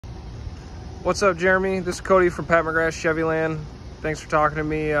What's up, Jeremy? This is Cody from Pat McGrath Chevyland. Thanks for talking to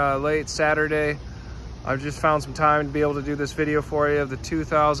me late Saturday. I've just found some time to be able to do this video for you of the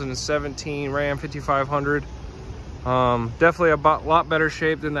 2017 Ram 5500. Definitely a lot better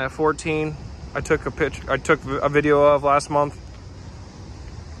shape than that 14 I took a video of last month.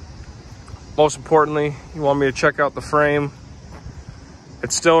 Most importantly, you want me to check out the frame.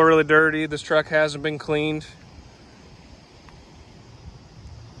 It's still really dirty. This truck hasn't been cleaned.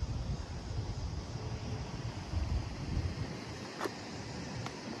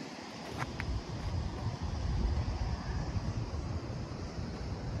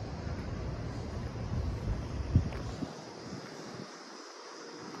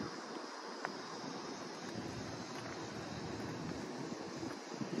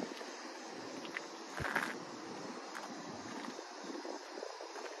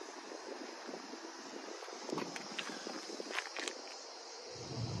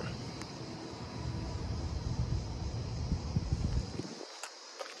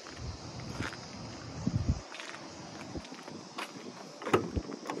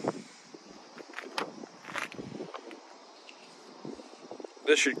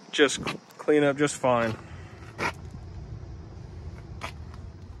 This should just clean up just fine.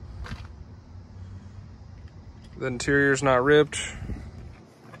 The interior's not ripped.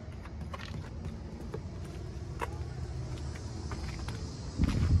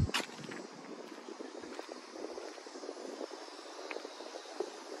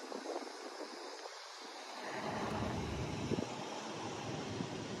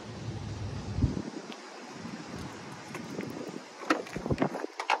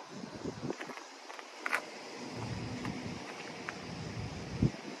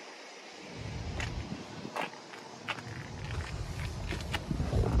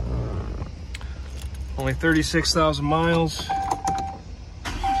 Only 36,000 miles.